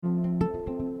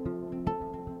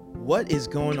What is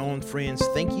going on, friends?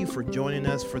 Thank you for joining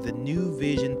us for the New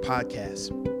Vision podcast.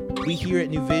 We here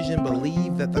at New Vision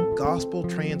believe that the gospel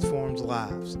transforms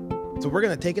lives. So we're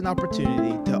going to take an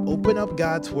opportunity to open up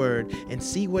God's word and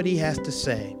see what he has to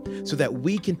say so that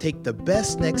we can take the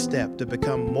best next step to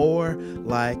become more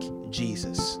like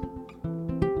Jesus.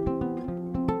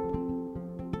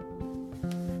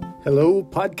 Hello,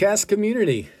 podcast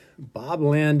community. Bob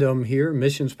Landum here,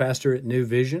 missions pastor at New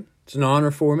Vision. It's an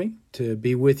honor for me to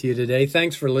be with you today.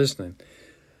 Thanks for listening.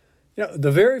 You know,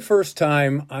 the very first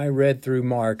time I read through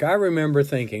Mark, I remember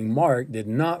thinking Mark did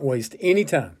not waste any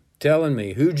time telling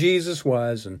me who Jesus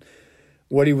was and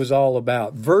what he was all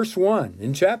about. Verse 1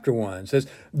 in chapter 1 says,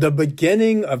 the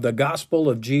beginning of the gospel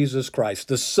of Jesus Christ,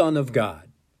 the Son of God.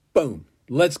 Boom.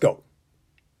 Let's go.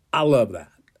 I love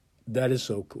that. That is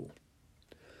so cool.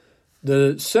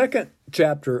 The second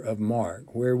chapter of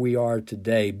Mark, where we are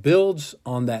today, builds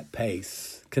on that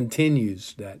pace,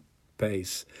 continues that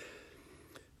pace.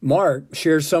 Mark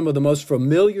shares some of the most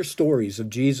familiar stories of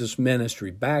Jesus'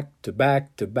 ministry, back to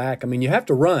back to back. I mean, you have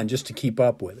to run just to keep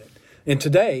up with it. And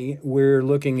today, we're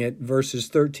looking at verses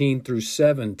 13 through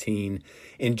 17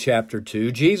 in chapter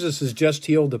 2. Jesus has just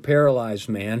healed the paralyzed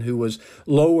man who was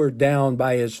lowered down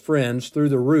by his friends through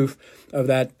the roof of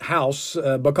that house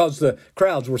because the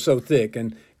crowds were so thick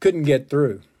and couldn't get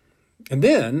through. And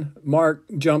then Mark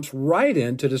jumps right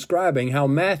into describing how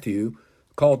Matthew,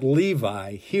 called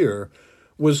Levi here,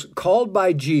 was called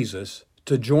by Jesus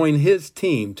to join his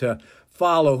team, to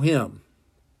follow him.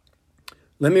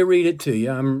 Let me read it to you.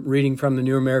 I'm reading from the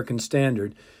New American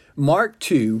Standard. Mark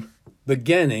 2,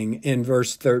 beginning in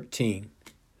verse 13.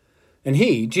 And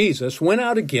he, Jesus, went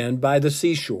out again by the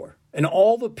seashore, and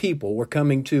all the people were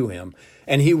coming to him,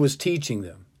 and he was teaching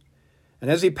them. And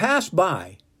as he passed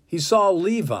by, he saw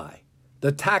Levi,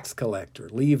 the tax collector,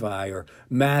 Levi or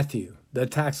Matthew, the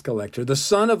tax collector, the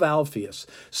son of Alphaeus,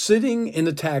 sitting in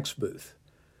the tax booth.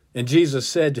 And Jesus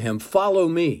said to him, "Follow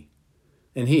me."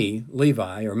 And he,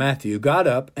 Levi or Matthew, got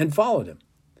up and followed him.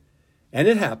 And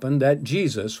it happened that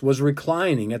Jesus was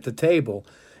reclining at the table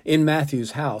in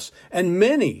Matthew's house, and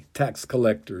many tax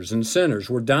collectors and sinners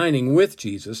were dining with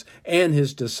Jesus and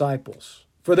his disciples.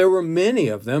 For there were many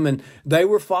of them, and they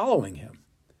were following him.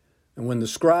 And when the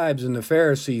scribes and the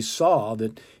Pharisees saw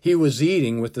that he was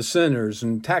eating with the sinners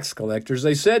and tax collectors,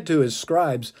 they said to his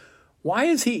scribes, "Why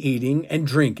is he eating and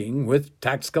drinking with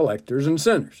tax collectors and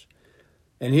sinners?"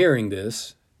 And hearing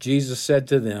this, Jesus said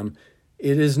to them,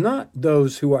 "It is not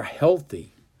those who are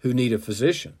healthy who need a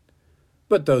physician,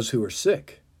 but those who are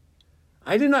sick.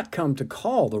 I did not come to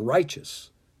call the righteous,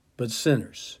 but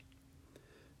sinners."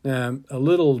 Now, a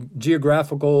little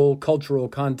geographical, cultural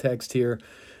context here.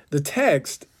 The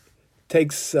text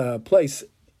takes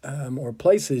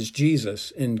places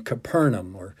Jesus in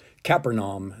Capernaum, or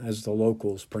Capernaum, as the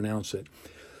locals pronounce it.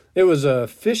 It was a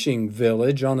fishing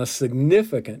village on a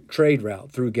significant trade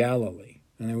route through Galilee,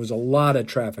 and there was a lot of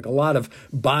traffic, a lot of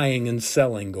buying and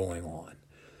selling going on.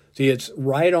 See, it's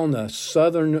right on the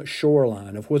southern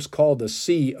shoreline of what's called the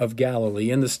Sea of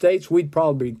Galilee. In the States, we'd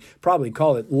probably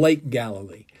call it Lake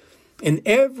Galilee. And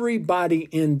everybody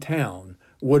in town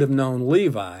would have known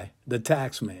Levi, the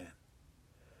tax man.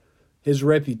 His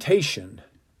reputation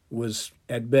was,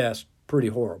 at best, pretty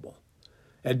horrible.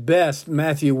 At best,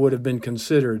 Matthew would have been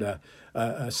considered a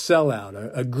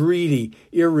sellout, a greedy,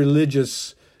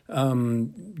 irreligious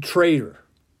traitor,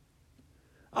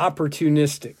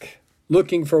 opportunistic,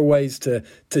 looking for ways to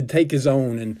take his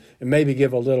own and maybe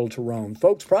give a little to Rome.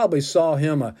 Folks probably saw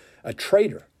him a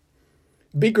traitor.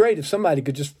 It'd be great if somebody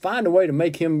could just find a way to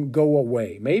make him go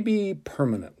away, maybe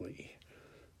permanently.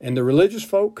 And the religious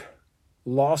folk,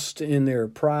 lost in their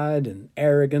pride and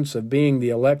arrogance of being the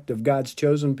elect of God's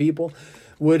chosen people,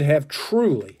 would have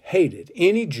truly hated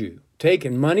any Jew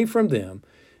taking money from them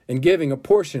and giving a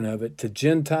portion of it to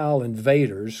Gentile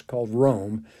invaders called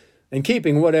Rome and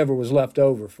keeping whatever was left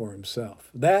over for himself.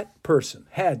 That person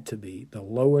had to be the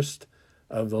lowest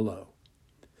of the low.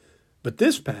 But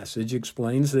this passage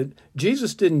explains that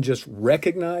Jesus didn't just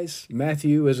recognize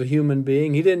Matthew as a human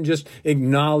being. He didn't just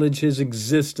acknowledge his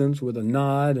existence with a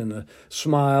nod and a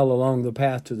smile along the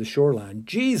path to the shoreline.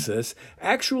 Jesus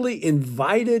actually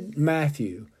invited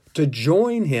Matthew to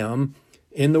join him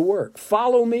in the work.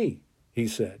 "Follow me," he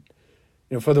said.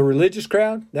 You know, for the religious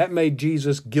crowd, that made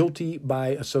Jesus guilty by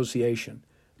association.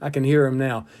 I can hear him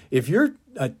now. If you're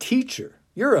a teacher,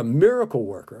 you're a miracle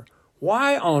worker,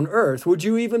 why on earth would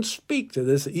you even speak to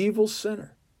this evil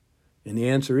sinner? And the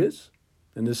answer is,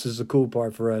 and this is the cool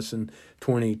part for us in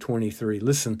 2023,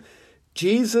 listen,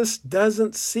 Jesus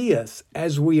doesn't see us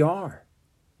as we are,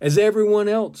 as everyone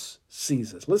else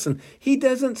sees us. Listen, he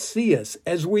doesn't see us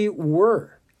as we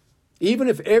were. Even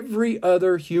if every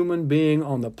other human being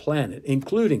on the planet,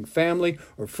 including family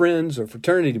or friends or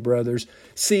fraternity brothers,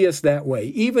 see us that way,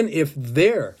 even if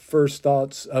their first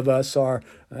thoughts of us are,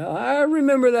 well, I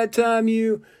remember that time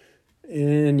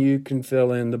and you can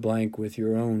fill in the blank with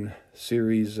your own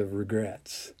series of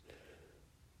regrets.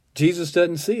 Jesus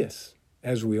doesn't see us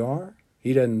as we are.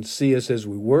 He doesn't see us as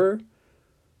we were.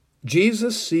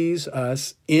 Jesus sees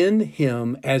us in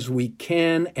Him as we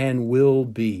can and will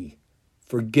be,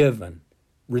 forgiven,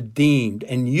 redeemed,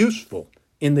 and useful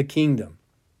in the kingdom,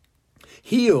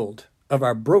 healed of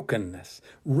our brokenness,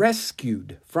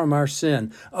 rescued from our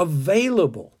sin,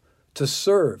 available to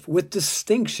serve with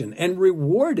distinction, and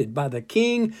rewarded by the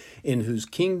King in whose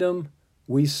kingdom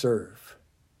we serve.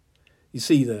 You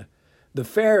see, the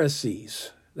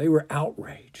Pharisees, they were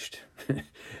outraged.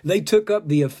 They took up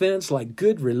the offense like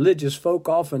good religious folk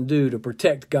often do to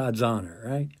protect God's honor,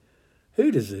 right?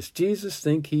 Who does this Jesus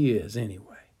think He is anyway?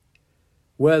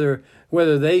 Whether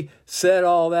they said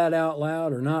all that out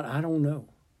loud or not, I don't know.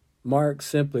 Mark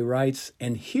simply writes,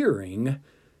 and hearing,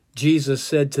 Jesus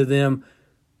said to them,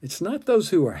 it's not those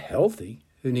who are healthy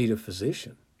who need a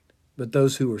physician, but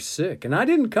those who are sick. And I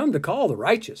didn't come to call the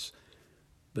righteous,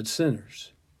 but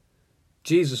sinners.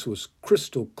 Jesus was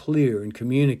crystal clear in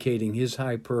communicating His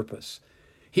high purpose.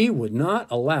 He would not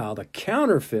allow the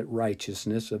counterfeit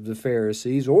righteousness of the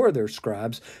Pharisees or their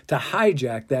scribes to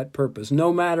hijack that purpose,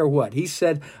 no matter what. He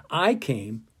said, I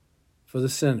came for the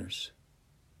sinners.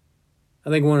 I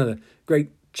think one of the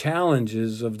great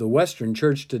challenges of the Western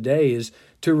church today is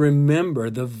to remember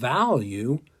the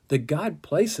value that God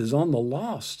places on the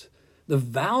lost, the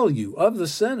value of the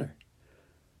sinner.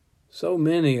 So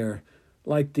many are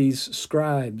like these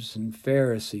scribes and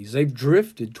Pharisees. They've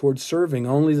drifted toward serving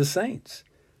only the saints.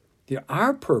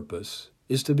 Our purpose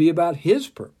is to be about His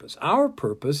purpose. Our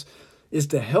purpose is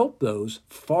to help those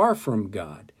far from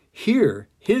God hear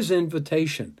His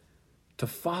invitation to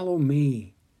follow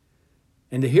me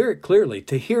and to hear it clearly,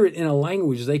 to hear it in a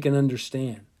language they can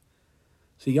understand.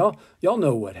 See, y'all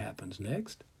know what happens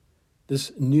next.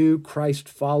 This new Christ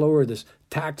follower, this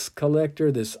tax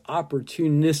collector, this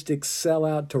opportunistic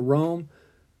sellout to Rome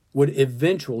would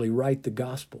eventually write the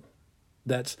gospel.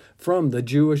 That's from the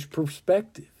Jewish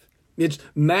perspective. It's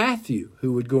Matthew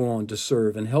who would go on to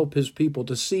serve and help his people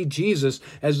to see Jesus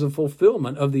as the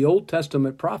fulfillment of the Old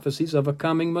Testament prophecies of a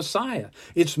coming Messiah.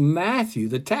 It's Matthew,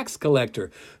 the tax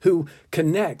collector, who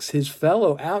connects his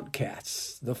fellow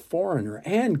outcasts, the foreigner,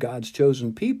 and God's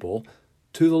chosen people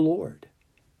to the Lord.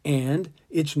 And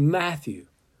it's Matthew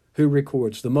who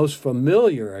records the most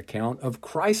familiar account of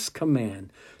Christ's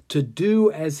command to do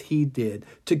as He did,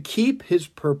 to keep His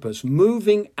purpose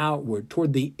moving outward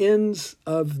toward the ends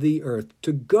of the earth,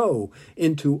 to go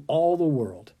into all the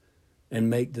world and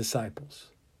make disciples.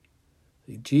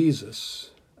 See,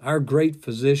 Jesus, our great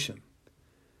physician,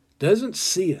 doesn't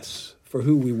see us for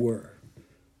who we were,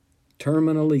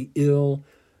 terminally ill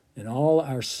in all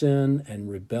our sin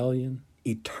and rebellion,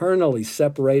 eternally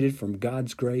separated from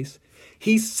God's grace.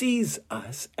 He sees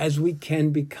us as we can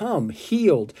become,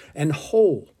 healed and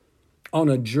whole, on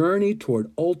a journey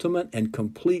toward ultimate and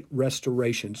complete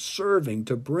restoration, serving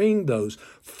to bring those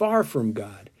far from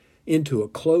God into a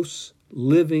close,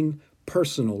 living,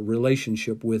 personal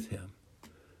relationship with Him.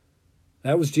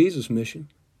 That was Jesus' mission.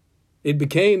 It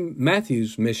became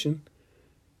Matthew's mission,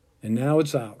 and now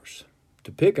it's ours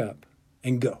to pick up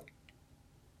and go.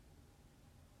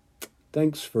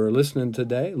 Thanks for listening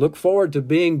today. Look forward to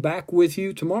being back with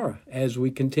you tomorrow as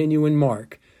we continue in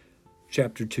Mark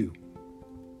chapter 2.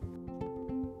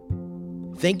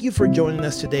 Thank you for joining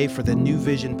us today for the New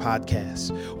Vision podcast.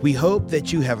 We hope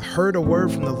that you have heard a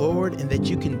word from the Lord and that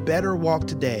you can better walk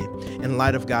today in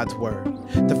light of God's word.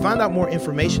 To find out more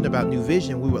information about New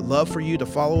Vision, we would love for you to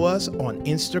follow us on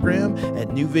Instagram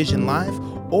at New Vision Life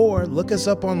or look us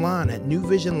up online at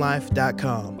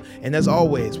newvisionlife.com. And as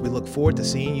always, we look forward to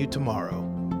seeing you tomorrow.